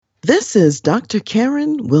This is Dr.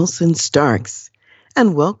 Karen Wilson Starks,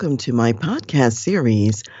 and welcome to my podcast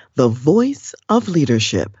series, The Voice of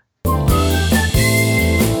Leadership.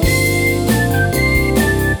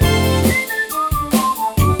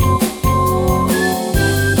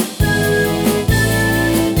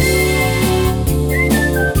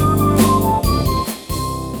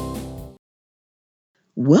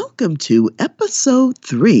 Welcome to episode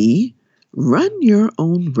 3, Run Your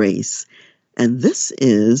Own Race. And this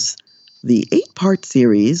is the 8-part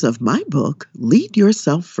series of my book, Lead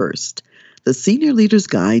Yourself First, the Senior Leader's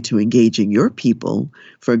Guide to Engaging Your People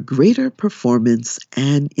for Greater Performance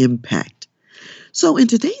and Impact. So in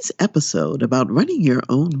today's episode about running your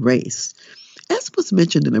own race, as was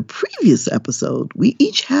mentioned in a previous episode, we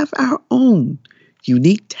each have our own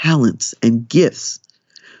unique talents and gifts,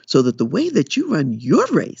 so that the way that you run your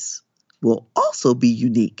race will also be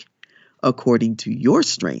unique according to your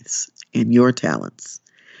strengths and your talents.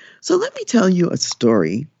 So let me tell you a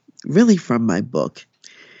story really from my book.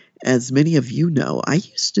 As many of you know, I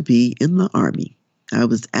used to be in the Army. I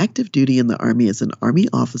was active duty in the Army as an Army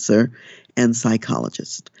officer and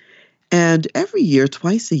psychologist. And every year,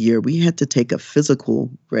 twice a year, we had to take a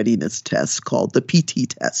physical readiness test called the PT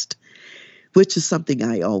test, which is something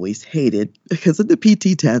I always hated because in the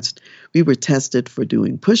PT test, we were tested for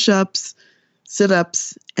doing push-ups,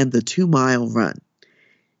 sit-ups, and the 2-mile run.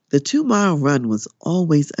 The 2-mile run was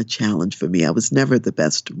always a challenge for me. I was never the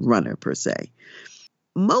best runner per se.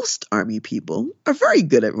 Most Army people are very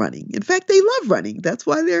good at running. In fact, they love running. That's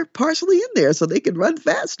why they're partially in there, so they can run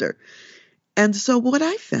faster. And so what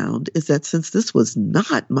I found is that since this was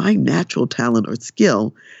not my natural talent or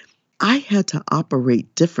skill, I had to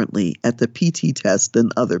operate differently at the PT test than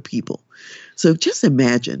other people. So just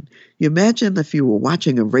imagine if you were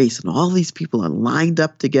watching a race and all these people are lined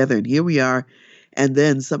up together and here we are, and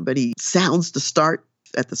then somebody sounds the start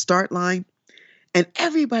at the start line and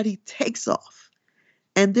everybody takes off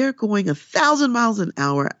and they're going 1,000 miles an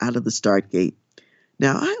hour out of the start gate.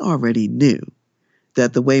 Now, I already knew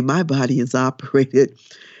that the way my body is operated,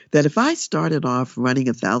 that if I started off running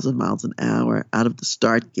 1,000 miles an hour out of the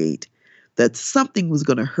start gate, that something was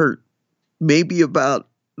going to hurt, maybe about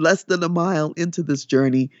less than a mile into this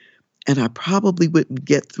journey, and I probably wouldn't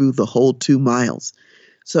get through the whole 2 miles.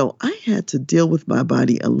 So I had to deal with my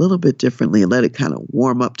body a little bit differently and let it kind of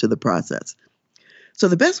warm up to the process. So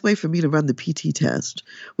the best way for me to run the PT test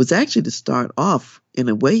was actually to start off in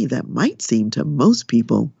a way that might seem to most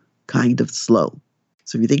people kind of slow.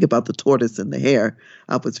 So if you think about the tortoise and the hare,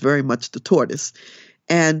 I was very much the tortoise.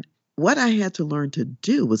 And what I had to learn to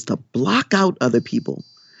do was to block out other people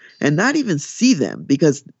and not even see them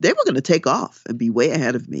because they were going to take off and be way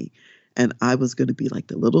ahead of me. And I was going to be like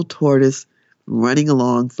the little tortoise running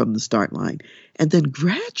along from the start line. And then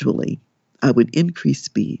gradually, I would increase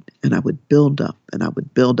speed and I would build up and I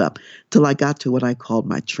would build up till I got to what I called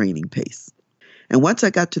my training pace. And once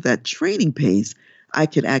I got to that training pace, I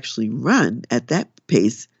could actually run at that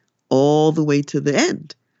pace all the way to the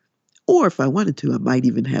end. Or if I wanted to, I might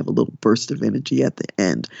even have a little burst of energy at the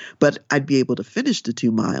end. But I'd be able to finish the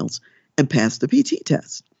 2 miles and pass the PT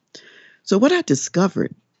test. So what I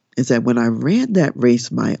discovered is that when I ran that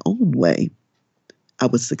race my own way, I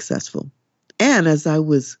was successful. And as I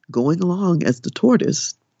was going along as the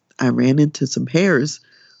tortoise, I ran into some hares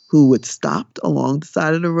who had stopped along the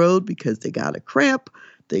side of the road because they got a cramp,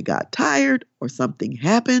 they got tired, or something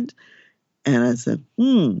happened. And I said,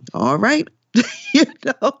 all right.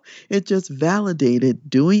 It just validated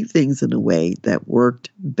doing things in a way that worked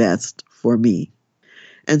best for me.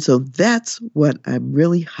 And so that's what I'm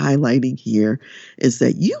really highlighting here is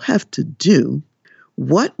that you have to do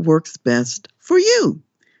what works best for you.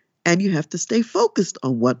 And you have to stay focused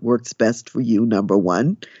on what works best for you, number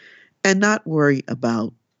one, and not worry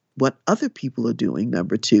about what other people are doing,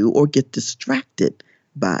 number two, or get distracted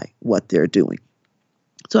by what they're doing.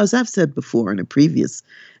 So as I've said before in a previous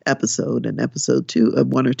episode, in episode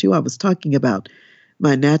 1 or 2, I was talking about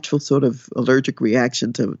my natural sort of allergic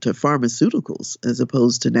reaction to pharmaceuticals as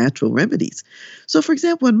opposed to natural remedies. So for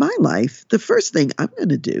example, in my life, the first thing I'm going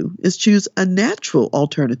to do is choose a natural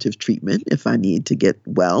alternative treatment if I need to get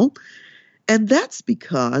well. And that's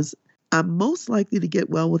because I'm most likely to get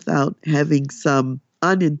well without having some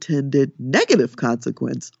unintended negative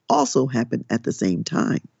consequence also happen at the same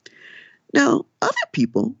time. Now, other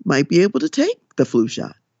people might be able to take the flu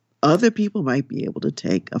shot. Other people might be able to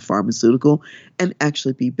take a pharmaceutical and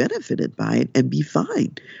actually be benefited by it and be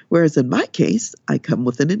fine. Whereas in my case, I come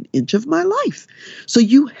within an inch of my life. So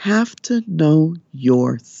you have to know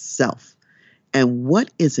yourself and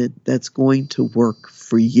what is it that's going to work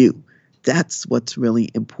for you. That's what's really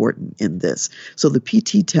important in this. So the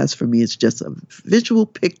PT test for me is just a visual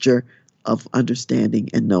picture of understanding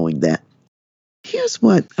and knowing that. Here's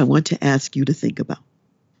what I want to ask you to think about.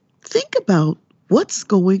 Think about what's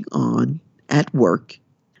going on at work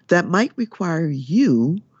that might require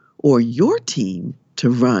you or your team to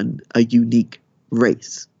run a unique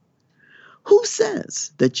race. Who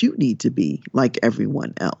says that you need to be like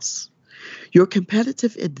everyone else? Your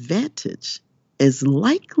competitive advantage is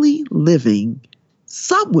likely living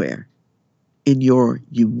somewhere in your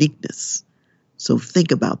uniqueness. So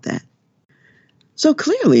think about that. So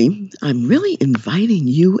clearly, I'm really inviting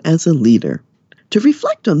you as a leader to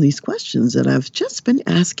reflect on these questions that I've just been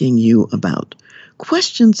asking you about.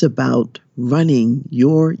 Questions about running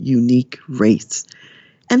your unique race.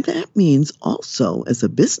 And that means also, as a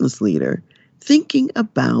business leader, thinking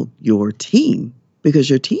about your team, because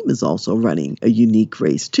your team is also running a unique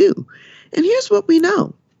race too. And here's what we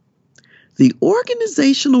know. The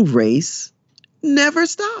organizational race never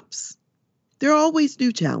stops. There are always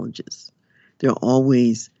new challenges. There are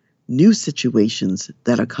always new situations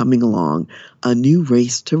that are coming along, a new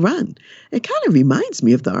race to run. It kind of reminds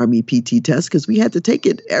me of the Army PT test because we had to take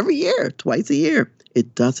it every year, twice a year.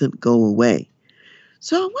 It doesn't go away.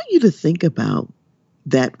 So I want you to think about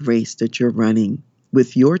that race that you're running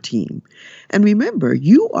with your team. And remember,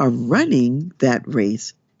 you are running that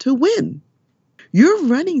race to win. You're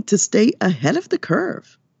running to stay ahead of the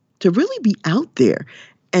curve, to really be out there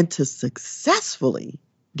and to successfully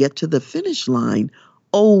get to the finish line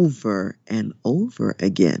over and over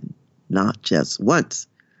again, not just once.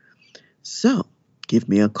 So give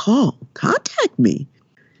me a call, contact me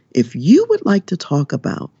if you would like to talk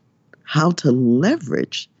about how to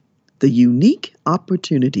leverage the unique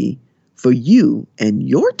opportunity for you and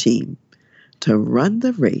your team to run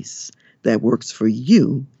the race that works for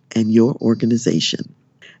you and your organization.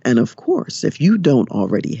 And of course, if you don't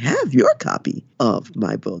already have your copy of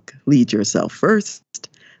my book, Lead Yourself First,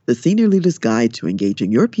 The Senior Leader's Guide to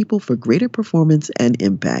Engaging Your People for Greater Performance and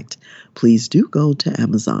Impact, please do go to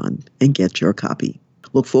Amazon and get your copy.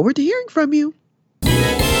 Look forward to hearing from you.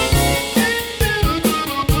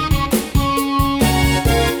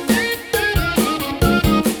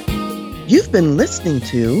 You've been listening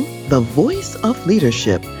to The Voice of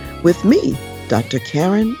Leadership with me, Dr.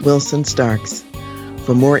 Karen Wilson Starks.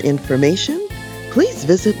 For more information, please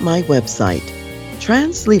visit my website,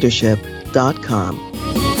 transleadership.com.